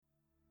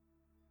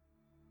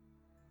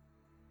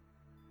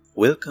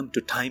Welcome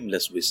to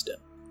Timeless Wisdom,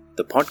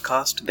 the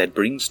podcast that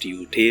brings to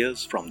you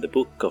tales from the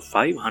book of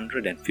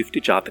 550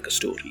 Jataka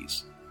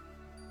stories.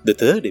 The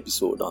third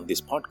episode on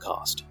this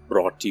podcast,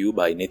 brought to you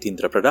by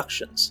Nethindra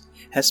Productions,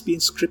 has been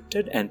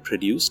scripted and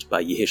produced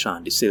by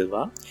Yeheshan De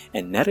Silva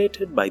and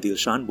narrated by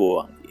Dilshan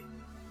Bowangi.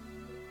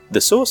 The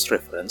source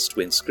referenced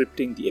when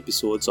scripting the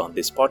episodes on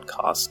this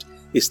podcast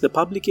is the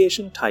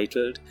publication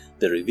titled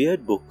The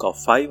Revered Book of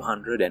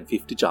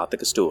 550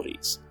 Jataka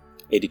Stories,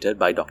 edited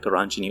by Dr.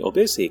 Ranjini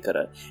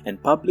Obesekara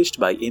and published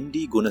by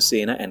M.D.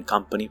 Gunasena and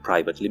Company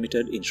Private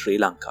Limited in Sri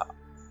Lanka.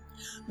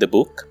 The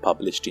book,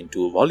 published in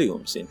 2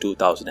 volumes in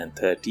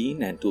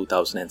 2013 and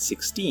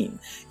 2016,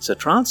 is a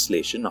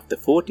translation of the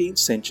 14th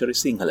century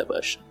Sinhala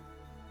version.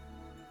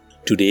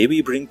 Today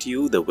we bring to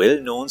you the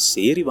well-known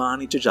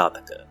Serivanija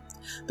Jataka,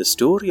 the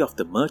story of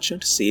the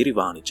merchant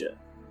Serivanija.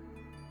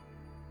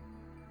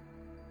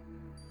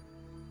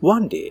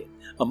 One day,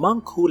 a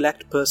monk who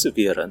lacked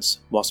perseverance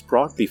was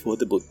brought before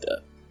the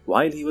Buddha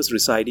while he was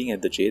residing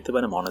at the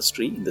Jetavana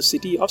monastery in the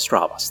city of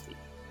Sravasti.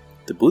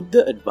 The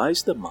Buddha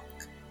advised the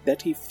monk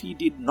that if he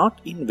did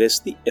not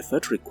invest the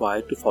effort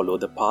required to follow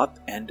the path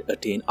and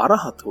attain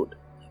arahathood,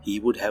 he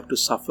would have to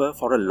suffer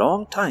for a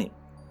long time,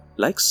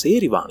 like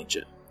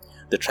Serivanija,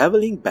 the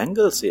travelling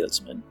bangle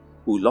salesman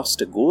who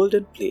lost a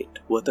golden plate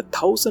worth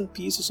 1,000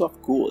 pieces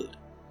of gold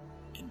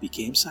and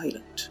became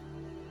silent.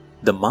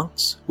 The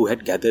monks who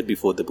had gathered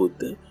before the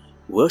Buddha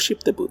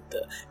worshipped the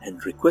Buddha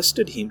and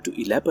requested him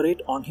to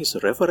elaborate on his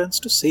reference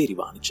to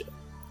Serivanija.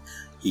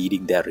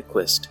 Heeding their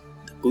request,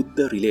 the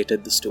Buddha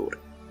related the story.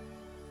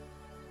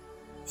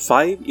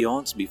 5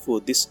 eons before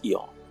this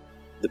eon,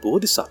 the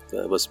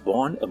Bodhisattva was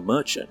born a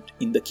merchant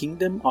in the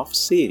kingdom of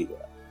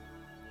Seriva.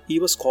 He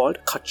was called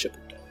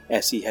Kaccaputta,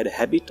 as he had a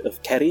habit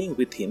of carrying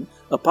with him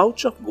a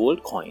pouch of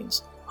gold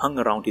coins hung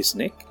around his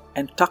neck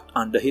and tucked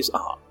under his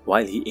arm,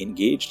 while he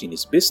engaged in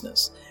his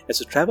business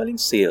as a travelling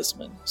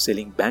salesman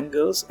selling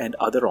bangles and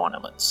other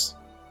ornaments.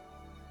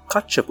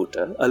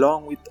 Kaccaputta,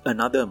 along with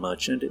another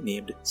merchant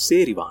named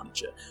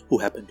Serivanija, who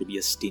happened to be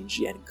a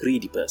stingy and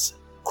greedy person,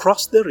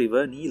 crossed the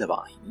river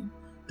Neelavahini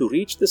to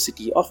reach the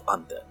city of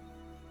Andha.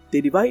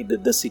 They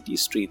divided the city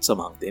streets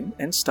among them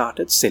and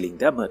started selling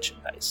their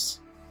merchandise.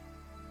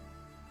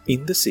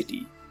 In the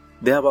city,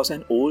 there was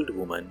an old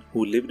woman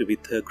who lived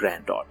with her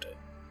granddaughter.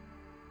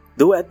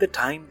 Though at the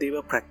time they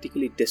were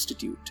practically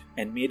destitute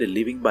and made a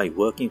living by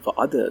working for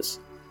others,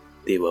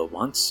 they were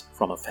once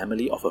from a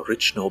family of a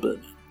rich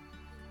nobleman.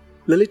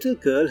 The little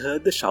girl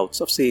heard the shouts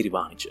of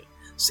Serivanija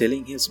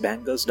selling his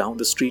bangles down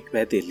the street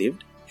where they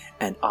lived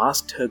and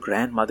asked her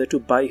grandmother to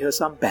buy her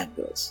some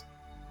bangles.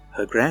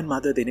 Her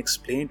grandmother then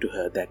explained to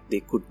her that they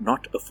could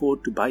not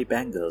afford to buy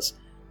bangles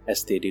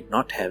as they did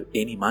not have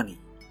any money.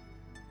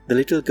 The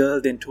little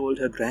girl then told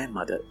her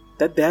grandmother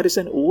that there is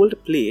an old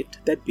plate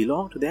that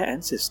belonged to their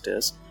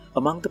ancestors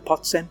among the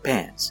pots and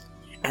pans,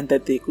 and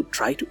that they could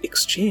try to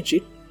exchange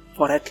it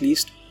for at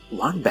least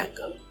 1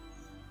 bangle.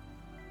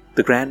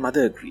 The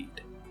grandmother agreed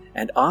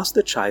and asked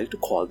the child to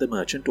call the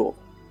merchant over.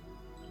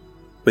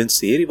 When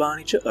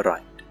Serivanija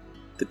arrived,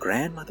 the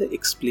grandmother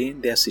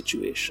explained their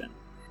situation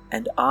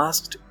and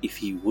asked if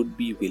he would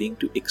be willing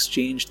to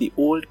exchange the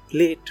old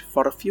plate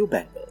for a few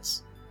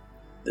bangles.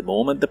 The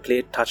moment the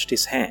plate touched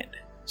his hand,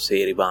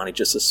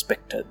 Serivanija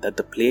suspected that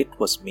the plate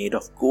was made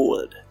of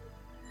gold.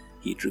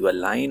 He drew a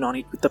line on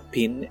it with a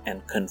pin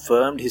and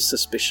confirmed his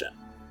suspicion.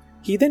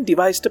 He then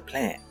devised a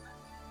plan.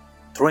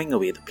 Throwing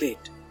away the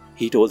plate,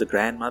 he told the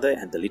grandmother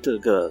and the little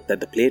girl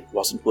that the plate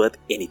wasn't worth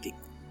anything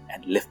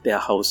and left their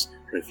house,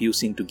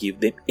 refusing to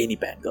give them any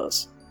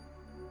bangles.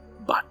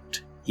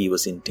 But he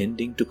was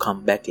intending to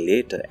come back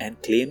later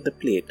and claim the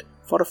plate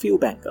for a few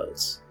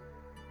bangles.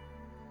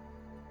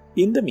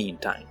 In the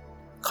meantime,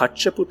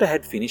 Kaccaputta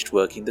had finished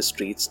working the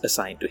streets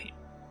assigned to him.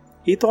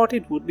 He thought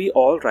it would be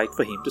all right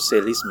for him to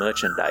sell his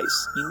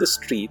merchandise in the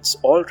streets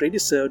already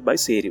served by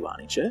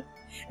Serivanija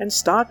and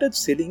started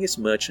selling his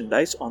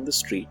merchandise on the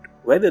street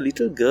where the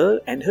little girl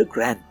and her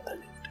grandmother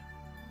lived.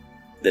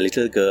 The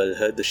little girl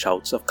heard the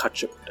shouts of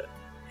Kaccaputta,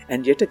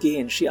 and yet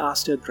again she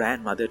asked her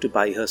grandmother to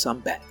buy her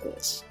some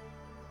bangles.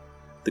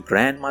 The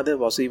grandmother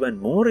was even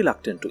more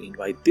reluctant to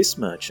invite this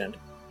merchant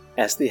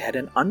as they had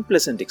an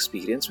unpleasant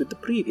experience with the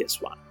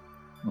previous one.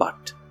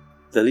 But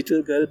the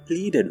little girl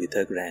pleaded with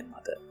her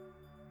grandmother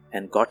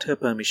and got her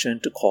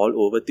permission to call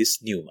over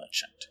this new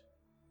merchant.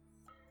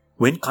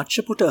 When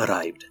Kaccaputta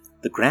arrived,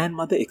 the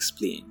grandmother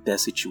explained their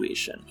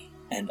situation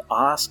and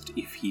asked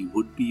if he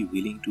would be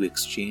willing to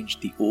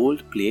exchange the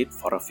old plate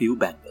for a few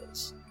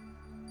bangles.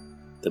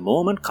 The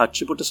moment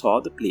Kaccaputta saw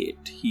the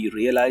plate, he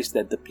realized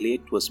that the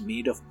plate was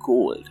made of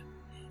gold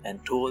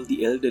and told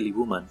the elderly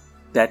woman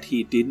that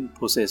he didn't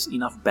possess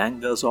enough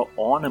bangles or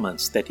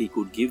ornaments that he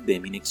could give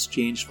them in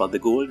exchange for the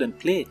golden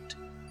plate.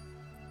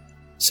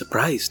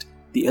 Surprised,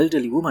 the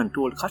elderly woman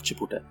told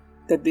Kaccaputta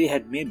that they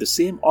had made the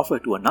same offer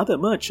to another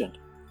merchant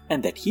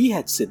and that he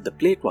had said the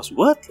plate was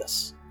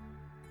worthless.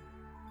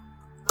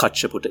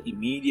 Kaccaputta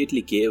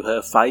immediately gave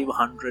her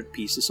 500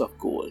 pieces of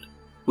gold,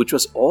 which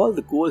was all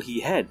the gold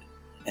he had,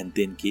 and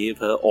then gave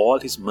her all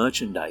his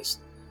merchandise,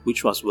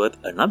 which was worth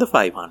another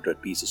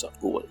 500 pieces of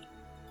gold.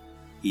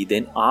 He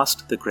then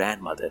asked the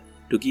grandmother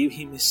to give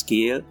him his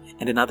scale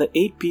and another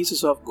 8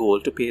 pieces of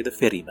gold to pay the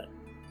ferryman,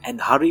 and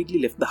hurriedly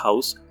left the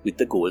house with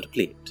the gold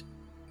plate.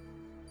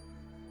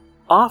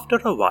 After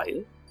a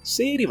while,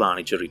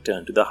 Serivanija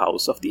returned to the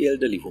house of the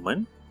elderly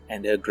woman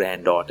and her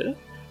granddaughter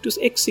to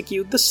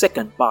execute the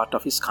second part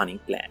of his cunning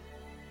plan.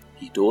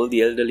 He told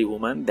the elderly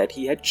woman that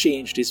he had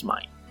changed his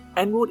mind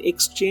and would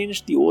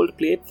exchange the old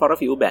plate for a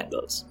few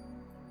bangles.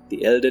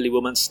 The elderly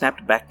woman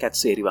snapped back at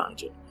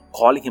Serivanija,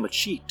 calling him a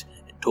cheat,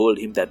 and told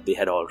him that they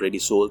had already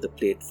sold the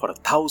plate for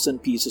 1,000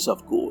 pieces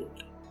of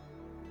gold.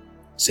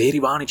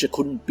 Serivanija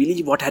couldn't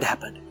believe what had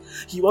happened.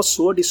 He was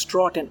so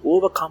distraught and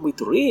overcome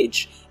with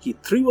rage, he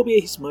threw away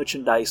his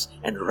merchandise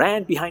and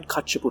ran behind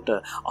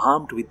Kachaputta,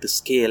 armed with the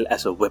scale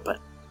as a weapon.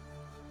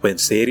 When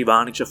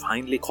Serivanija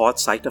finally caught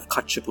sight of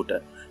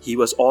Kachaputta, he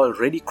was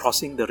already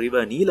crossing the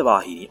river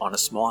Neelavahini on a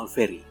small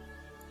ferry.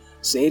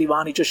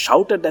 Serivanija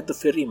shouted at the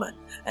ferryman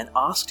and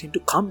asked him to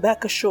come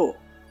back ashore,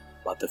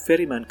 but the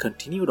ferryman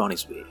continued on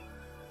his way.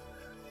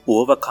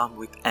 Overcome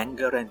with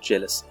anger and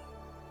jealousy,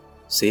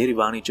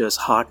 Serivanija's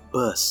heart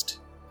burst.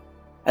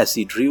 As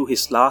he drew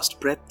his last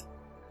breath,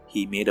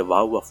 he made a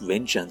vow of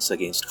vengeance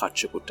against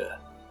Kachaputta,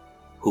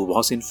 who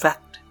was in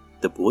fact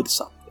the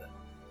Bodhisattva.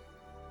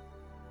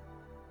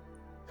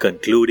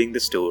 Concluding the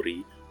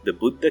story, the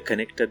Buddha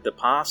connected the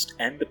past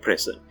and the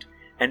present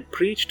and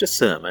preached a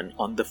sermon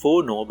on the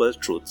 4 noble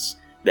truths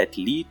that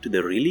lead to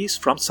the release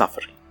from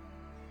suffering.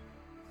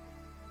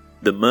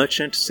 The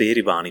merchant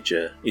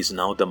Serivanija is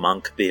now the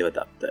monk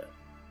Devadatta,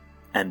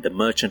 and the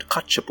merchant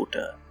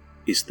Kachaputta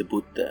is the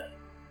Buddha.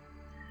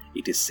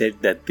 It is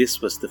said that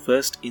this was the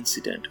first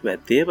incident where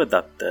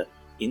Devadatta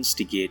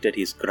instigated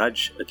his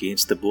grudge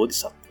against the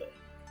Bodhisattva.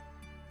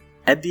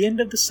 At the end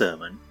of the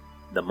sermon,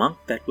 the monk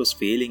that was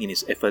failing in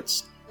his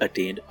efforts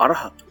attained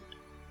Arahathood.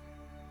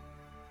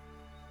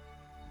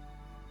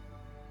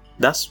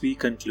 Thus we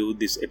conclude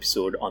this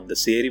episode on the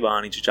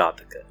Serivanija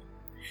Jataka.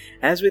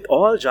 As with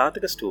all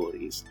Jataka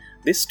stories,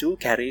 this too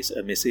carries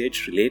a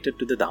message related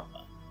to the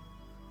Dhamma.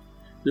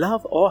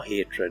 Love or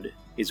hatred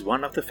is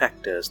one of the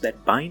factors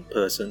that bind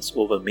persons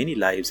over many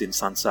lives in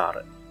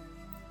samsara.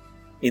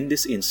 In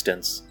this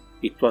instance,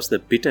 it was the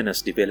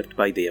bitterness developed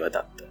by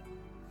Devadatta.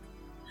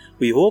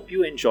 We hope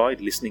you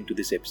enjoyed listening to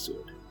this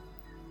episode.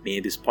 May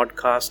this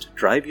podcast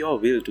drive your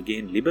will to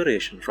gain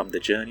liberation from the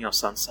journey of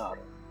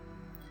samsara.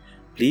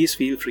 Please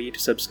feel free to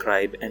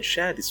subscribe and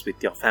share this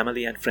with your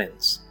family and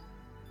friends.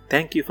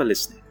 Thank you for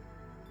listening.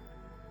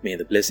 May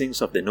the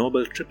blessings of the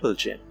Noble Triple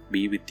Gem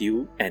be with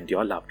you and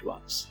your loved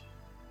ones.